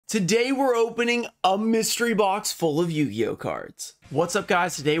Today we're opening a mystery box full of Yu-Gi-Oh cards. What's up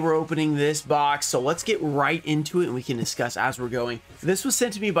guys? Today we're opening this box, so let's get right into it and we can discuss as we're going. This was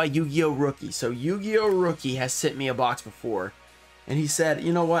sent to me by Yugioh Rookie. So Yugioh Rookie has sent me a box before and he said,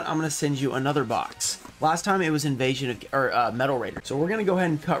 you know what, I'm going to send you another box. Last time it was Invasion of Metal Raider. So we're going to go ahead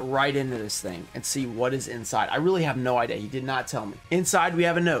and cut right into this thing and see what is inside. I really have no idea. He did not tell me. Inside we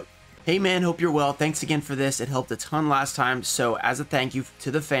have a note. Hey man, hope you're well. Thanks again for this. It helped a ton last time, so as a thank you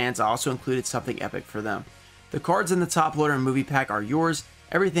to the fans, I also included something epic for them. The cards in the top loader and movie pack are yours.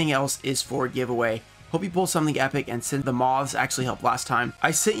 Everything else is for giveaway. Hope you pull something epic, and since the moths actually helped last time,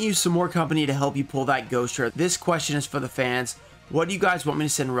 I sent you some more company to help you pull that ghost rare. This question is for the fans. What do you guys want me to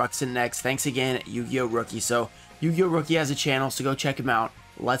send Ruxin next? Thanks again, Yugioh Rookie. So Yugioh Rookie has a channel, so go check him out.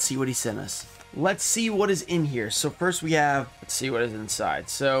 Let's see what he sent us. Let's see what is in here. So first we have, let's see what is inside.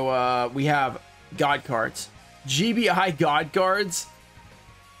 So we have God cards, GBI God cards.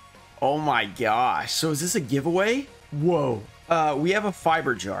 Oh my gosh. So is this a giveaway? Whoa. We have a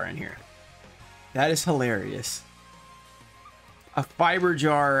fiber jar in here. That is hilarious. A fiber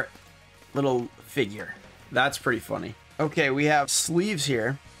jar little figure. That's pretty funny. Okay, we have sleeves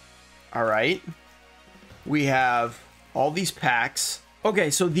here. All right. We have all these packs.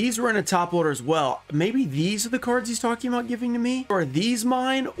 Okay, so these were in a top loader as well. Maybe these are the cards he's talking about giving to me? Or are these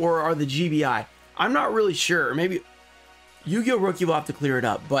mine, or are the GBI? I'm not really sure. Maybe Yu-Gi-Oh! Rookie will have to clear it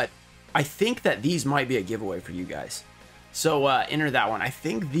up, but I think that these might be a giveaway for you guys. So enter that one. I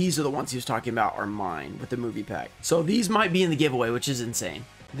think these are the ones he was talking about are mine with the movie pack. So these might be in the giveaway, which is insane.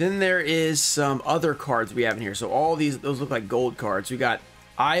 Then there is some other cards we have in here. So all these, those look like gold cards. We got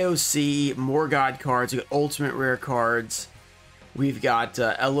IOC, more God cards. We got Ultimate Rare cards. We've got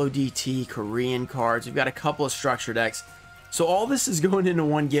LODT Korean cards. We've got a couple of structure decks. So all this is going into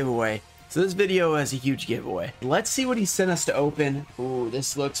one giveaway. So this video is a huge giveaway. Let's see what he sent us to open. Ooh,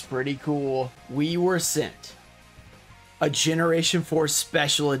 this looks pretty cool. We were sent a Generation 4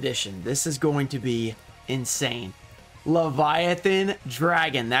 Special Edition. This is going to be insane. Leviathan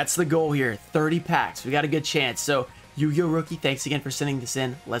Dragon. That's the goal here. 30 packs. We got a good chance. So Yu-Gi-Oh! Rookie, thanks again for sending this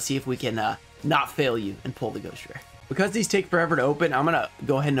in. Let's see if we can not fail you and pull the ghost rare. Because these take forever to open, I'm going to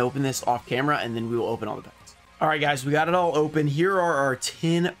go ahead and open this off camera, and then we will open all the packs. All right, guys, we got it all open. Here are our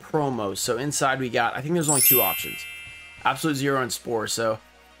 10 promos. So inside we got, I think there's only 2 options. Absolute Zero and Spore. So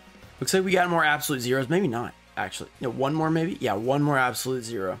looks like we got more Absolute Zeros. Maybe not, actually. No, one more maybe? Yeah, one more Absolute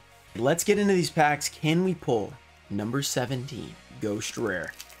Zero. Let's get into these packs. Can we pull number 17, Ghost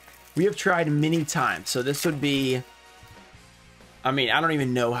Rare? We have tried many times. So this would be... I mean, I don't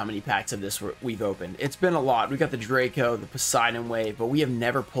even know how many packs of this we've opened. It's been a lot. We got the Draco, the Poseidon Wave, but we have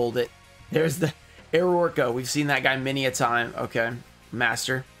never pulled it. There's the Aororco. We've seen that guy many a time. Okay,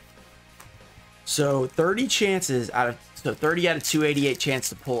 Master. So 30 chances out of 30 out of 288 chance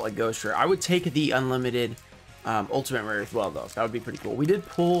to pull a Ghost Rare. I would take the unlimited Ultimate Rare as well, though. That would be pretty cool. We did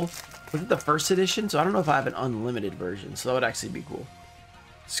pull, was it the first edition? So I don't know if I have an unlimited version. So that would actually be cool.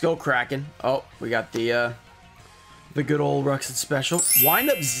 Skull Kraken. Oh, we got the good old Ruxin special. Wind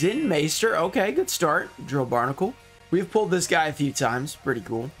up Zen Maester. Okay, good start. Drill Barnacle. We've pulled this guy a few times. Pretty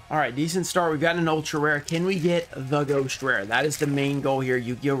cool. All right, decent start. We've got an ultra rare. Can we get the ghost rare? That is the main goal here.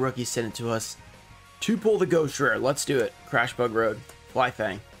 Yu-Gi-Oh! Rookie sent it to us to pull the ghost rare. Let's do it. Crash Bug Road. Fly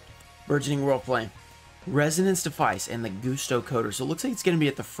Fang. Burgeoning World Flame. Resonance Device and the Gusto Coder. So it looks like it's going to be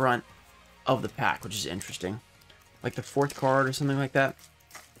at the front of the pack, which is interesting. Like the 4th card or something like that.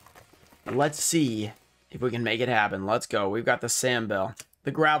 Let's see if we can make it happen. Let's go. We've got the Sandbell,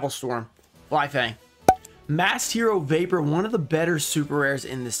 the Gravel Storm, Fly Fang, Masked Hero Vapor, one of the better super rares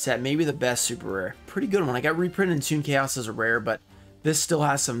in this set, maybe the best super rare. Pretty good one. I got reprinted in Toon Chaos as a rare, but this still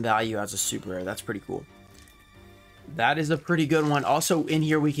has some value as a super rare. That's pretty cool. That is a pretty good one. Also in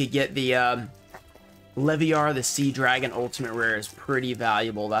here we could get the Leviar, the Sea Dragon Ultimate Rare is pretty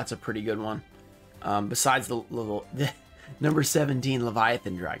valuable. That's a pretty good one. Besides the number 17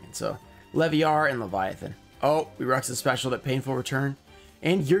 Leviathan Dragon. So Leviar and Leviathan. Oh, we Ruxin special, that Painful Return.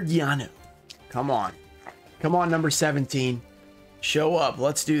 And Yugioh. Come on. Come on, number 17. Show up.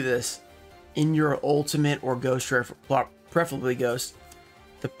 Let's do this. In your ultimate or ghost rare, preferably ghost.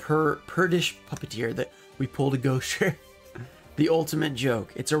 The Perdish Puppeteer that we pulled a ghost rare. The ultimate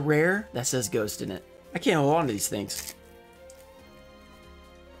joke. It's a rare that says ghost in it. I can't hold on to these things.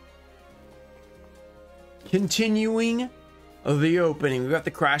 Continuing the opening, we got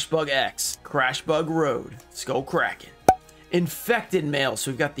the Crash Bug X, Crash Bug Road, Skull Kraken, Infected Male. So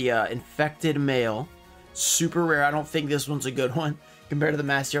we've got the Infected Male, super rare. I don't think this one's a good one compared to the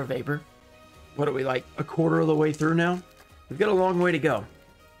Master Vapor. What are we, like a quarter of the way through now? We've got a long way to go.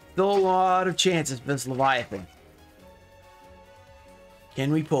 Still a lot of chances for this Leviathan.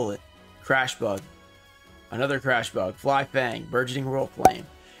 Can we pull it? Crash Bug. Another Crash Bug. Fly Fang. Burgeoning Whirl Flame.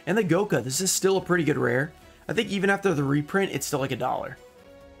 And the Goka. This is still a pretty good rare. I think even after the reprint, it's still like $1.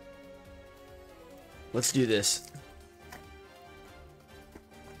 Let's do this.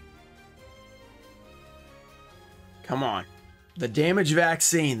 Come on. The damage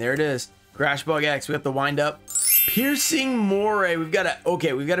vaccine. There it is. Crash Bug X. We have to wind up. Piercing Moray. We've got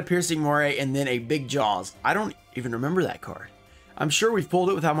a Piercing Moray and then a Big Jaws. I don't even remember that card. I'm sure we've pulled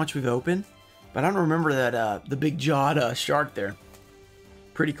it with how much we've opened, but I don't remember that the big jawed shark there.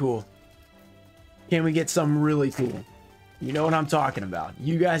 Pretty cool. Can we get some really cool? You know what I'm talking about.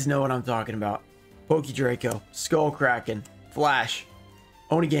 You guys know what I'm talking about. Pokedraco, Skull Kraken, Flash,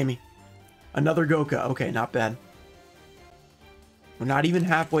 Onigami, another Goka. Okay, not bad. We're not even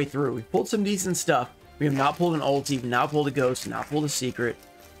halfway through. We pulled some decent stuff. We have not pulled an ulti, we've not pulled a ghost, not pulled a secret.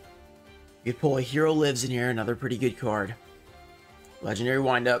 We could pull a Hero Lives in here, another pretty good card. Legendary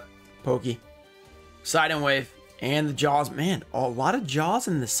Windup, Pokey, Sidon Wave, and the Jaws. Man, a lot of Jaws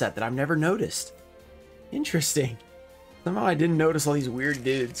in this set that I've never noticed. Interesting. Somehow I didn't notice all these weird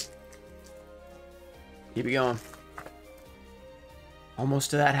dudes. Keep it going.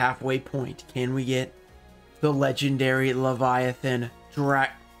 Almost to that halfway point. Can we get the legendary Leviathan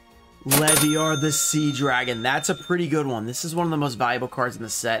Leviar the Sea Dragon? That's a pretty good one. This is one of the most valuable cards in the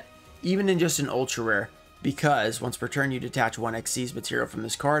set, even in just an ultra rare, because once per turn you detach 1 Xyz material from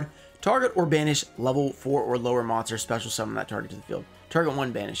this card, target or banish level 4 or lower monster, special summon that target to the field. Target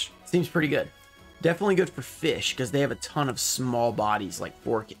 1 banish. Seems pretty good. Definitely good for fish because they have a ton of small bodies, like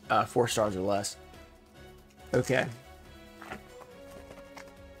 4 stars or less. Okay.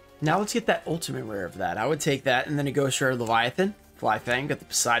 Now let's get that ultimate rare of that. I would take that and then a Ghost Rare Leviathan, Fly Fang, got the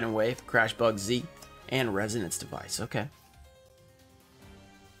Poseidon Wave, Crash Bug Z, and Resonance Device. Okay.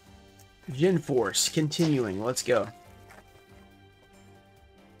 Gen Force, continuing. Let's go.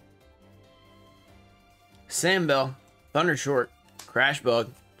 Sandbell, Thunder Short, Crash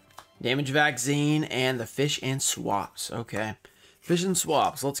Bug, Damage Vaccine, and the Fish and Swaps. Okay. Fish and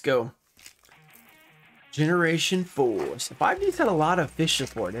Swaps. Let's go. Generation Force. 5D's had a lot of fish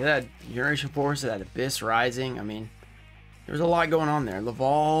support. It had Generation Force, it had Abyss Rising. I mean, there's a lot going on there.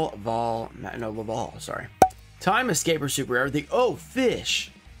 Laval, sorry. Time Escaper Super Everything. Oh,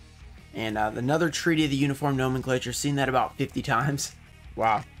 Fish. And another Treaty of the Uniform Nomenclature. Seen that about 50 times.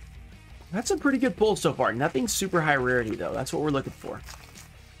 Wow. That's a pretty good pull so far. Nothing super high rarity, though. That's what we're looking for.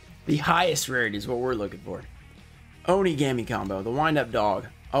 The highest rarity is what we're looking for. Onigami combo. The Wind-Up Dog.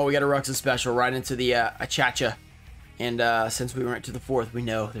 Oh, we got a Ruxin special right into the Achacha. And since we went to the 4th, we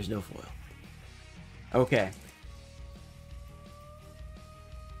know there's no foil. Okay.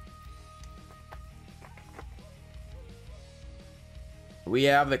 We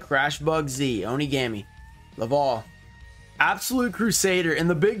have the Crash Bug Z, Onigami, Laval, Absolute Crusader, and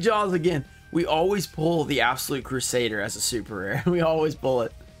the Big Jaws again. We always pull the Absolute Crusader as a super rare. We always pull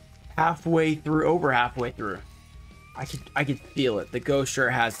it halfway through, over halfway through. I could feel it. The Ghost Rare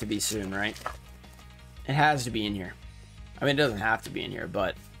has to be soon, right? It has to be in here. I mean, it doesn't have to be in here,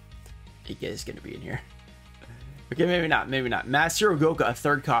 but it is going to be in here. Okay, maybe not. Maybe not. Master Goka, a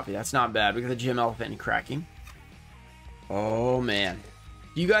 3rd copy. That's not bad. We got the Gem Elephant and Cracking. Oh, man.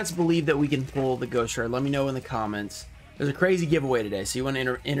 Do you guys believe that we can pull the Ghost Rare? Let me know in the comments. There's a crazy giveaway today, so you want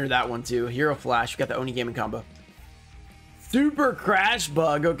to enter that one too. Hero Flash. We got the Onigami combo. Super Crash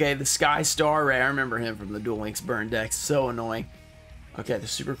Bug. Okay, the Sky Star Ray. I remember him from the Duel Links burn decks. So annoying. Okay, the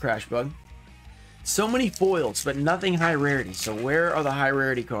Super Crash Bug. So many foils, but nothing high rarity. So where are the high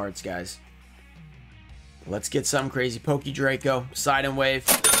rarity cards, guys? Let's get some crazy. Pokedraco, Sidon Wave,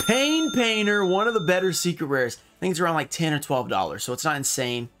 Pain Painter, one of the better secret rares. I think it's around like $10 or $12, so it's not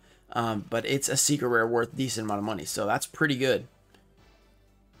insane. But it's a secret rare worth a decent amount of money, so that's pretty good.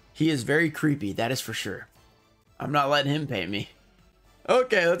 He is very creepy, that is for sure. I'm not letting him paint me.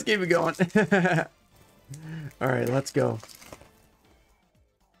 Okay, let's keep it going. Alright, let's go.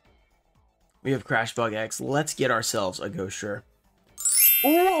 We have Crash Bug X. Let's get ourselves a Ghost Rare. Oh,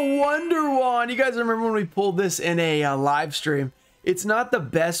 a Wonder Wand. You guys remember when we pulled this in a live stream? It's not the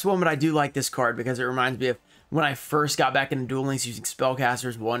best one, but I do like this card because it reminds me of when I first got back into Duel Links using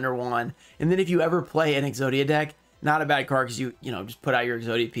Spellcasters, Wonder Wand. And then if you ever play an Exodia deck, not a bad card because you know, just put out your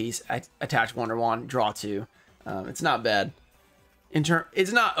Exodia piece, attach Wonder Wand, draw 2. It's not bad.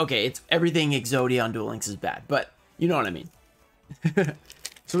 It's not, okay, it's everything Exodia on Duel Links is bad, but you know what I mean.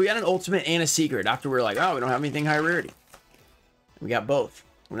 So we got an ultimate and a secret after we're like, oh, we don't have anything high rarity. We got both.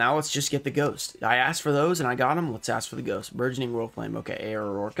 Well, now let's just get the ghost. I asked for those and I got them. Let's ask for the ghost. Burgeoning Whirl Flame. Okay, Air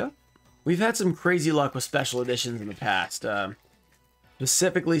Orca. We've had some crazy luck with special editions in the past.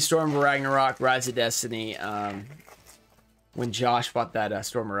 Specifically Storm of Ragnarok, Rise of Destiny. when Josh bought that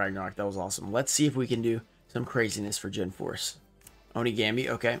Storm of Ragnarok. That was awesome. Let's see if we can do some craziness for Gen Force. Onigami,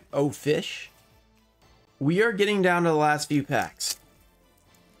 okay. Oh, fish. We are getting down to the last few packs.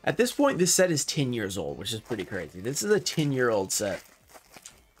 At this point, this set is 10 years old, which is pretty crazy. This is a 10-year-old set.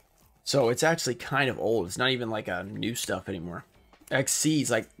 So it's actually kind of old. It's not even like a new stuff anymore.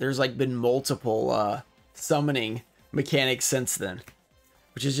 XC's, like, there's like been multiple summoning mechanics since then,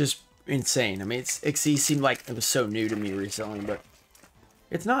 which is just insane. I mean, XC seemed like it was so new to me recently, but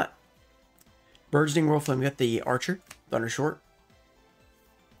it's not. Burgeoning Whirlflame, we got the Archer, Thunder Short,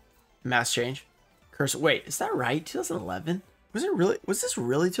 Mass Change, Curse. Wait, is that right? 2011? Was it really? Was this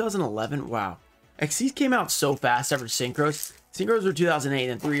really 2011? Wow. XCs came out so fast after Synchros. Synchros were 2008,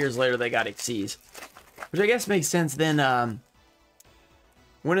 and 3 years later they got XCs, which I guess makes sense. Then,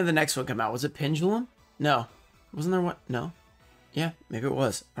 when did the next one come out? Was it Pendulum? No. Wasn't there one? No. Yeah, maybe it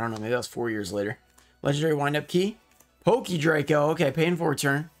was. I don't know. Maybe that was 4 years later. Legendary Wind-Up Key. Pokey Draco. Okay, paying for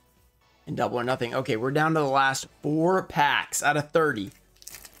return. And Double or Nothing. Okay, we're down to the last 4 packs out of 30.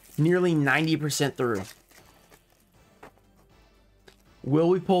 Nearly 90% through. Will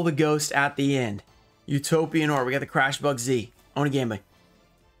we pull the ghost at the end? Utopian Ore. We got the Crash Bug Z. Onigami.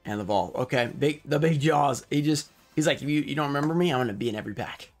 And the Vault. Okay, the big jaws. He's like, if you don't remember me, I'm going to be in every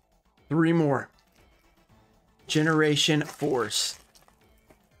pack. 3 more. Generation Force.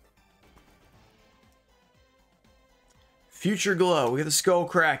 Future Glow. We got the Skull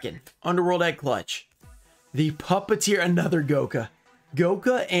Kraken. Underworld Egg Clutch. The Puppeteer. Another Goka.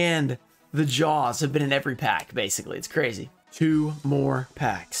 Goka and the Jaws have been in every pack, basically. It's crazy. 2 more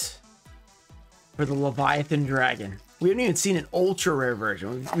packs. For the Leviathan Dragon. We haven't even seen an ultra rare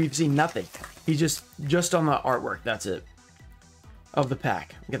version. We've seen nothing. He's just on the artwork. That's it. Of the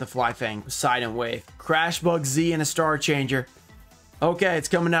pack. We got the Fly Fang, Poseidon Wave, Crash Bug Z, and a Star Changer. Okay, it's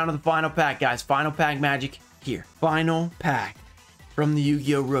coming down to the final pack, guys. Final pack magic here. Final pack from the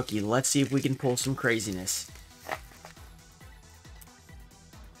Yu-Gi-Oh! Rookie. Let's see if we can pull some craziness.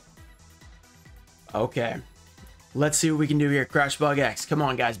 Okay. Let's see what we can do here. Crash Bug X. Come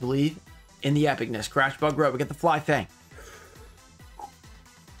on, guys. Believe in the epicness. Crash Bug Road. We got the Fly Fang.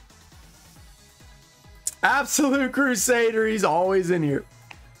 Absolute Crusader. He's always in here.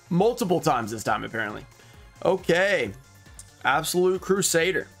 Multiple times this time, apparently. Okay. Absolute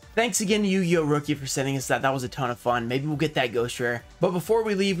Crusader. Thanks again to Yu-Gi-Oh! Rookie for sending us that. That was a ton of fun. Maybe we'll get that Ghost Rare. But before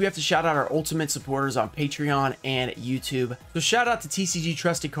we leave, we have to shout out our ultimate supporters on Patreon and YouTube. So shout out to TCG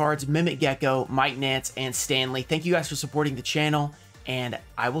Trusted Cards, Mimic Gecko, Mike Nance, and Stanley. Thank you guys for supporting the channel. And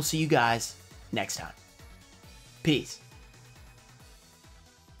I will see you guys next time. Peace.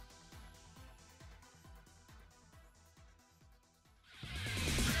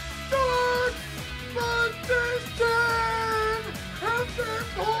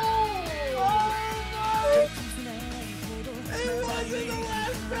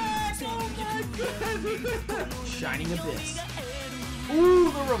 Shining Abyss.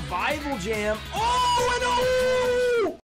 Ooh, the Revival Jam. Oh, and oh!